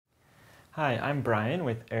Hi, I'm Brian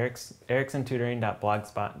with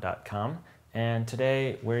ericksontutoring.blogspot.com, and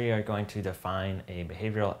today we are going to define a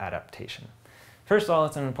behavioral adaptation. First of all,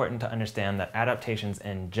 it's important to understand that adaptations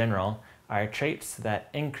in general are traits that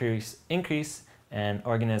increase an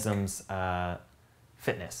organism's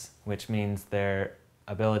fitness, which means their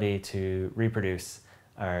ability to reproduce,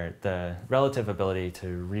 or the relative ability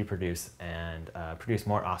to reproduce and produce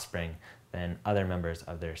more offspring than other members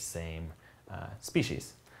of their same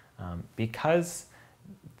species. Because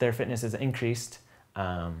their fitness is increased,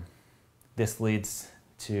 this leads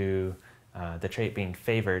to the trait being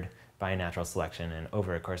favored by natural selection, and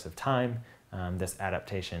over a course of time, this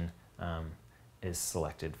adaptation is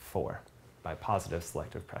selected for by positive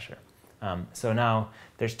selective pressure. So now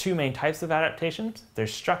there's two main types of adaptations.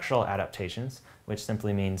 There's structural adaptations, which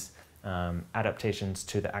simply means adaptations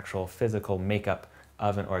to the actual physical makeup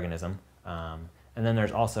of an organism. And then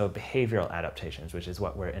there's also behavioral adaptations, which is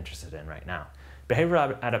what we're interested in right now.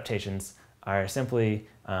 Behavioral adaptations are simply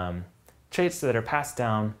traits that are passed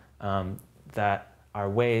down that are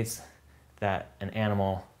ways that an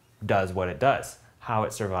animal does what it does, how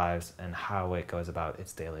it survives, and how it goes about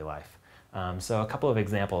its daily life. So a couple of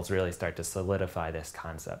examples really start to solidify this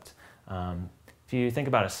concept. If you think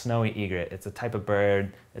about a snowy egret, it's a type of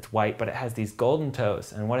bird, it's white, but it has these golden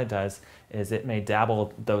toes, and what it does is it may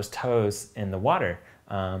dabble those toes in the water,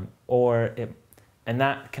 and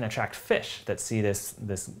that can attract fish that see this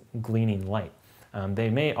gleaming light. They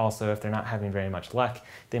may also, if they're not having very much luck,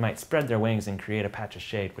 they might spread their wings and create a patch of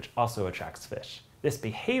shade, which also attracts fish. This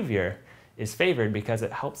behavior is favored because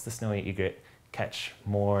it helps the snowy egret catch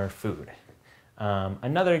more food.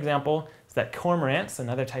 Another example is that cormorants,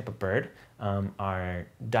 another type of bird, are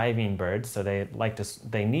diving birds, so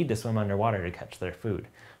they need to swim underwater to catch their food.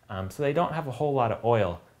 So they don't have a whole lot of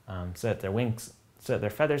oil, so that their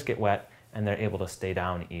feathers get wet and they're able to stay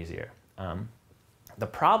down easier. The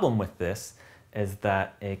problem with this is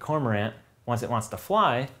that a cormorant, once it wants to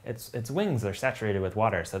fly, its wings are saturated with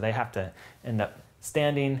water, so they have to end up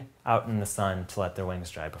standing out in the sun to let their wings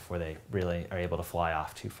dry before they really are able to fly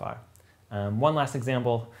off too far. One last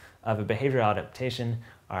example of a behavioral adaptation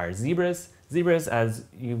are zebras. Zebras, as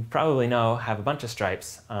you probably know, have a bunch of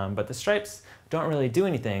stripes, but the stripes don't really do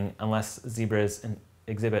anything unless zebras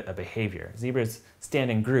exhibit a behavior. Zebras stand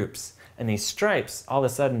in groups, and these stripes all of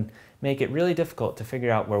a sudden make it really difficult to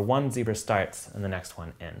figure out where one zebra starts and the next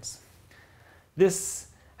one ends. This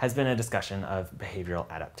has been a discussion of behavioral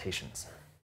adaptations.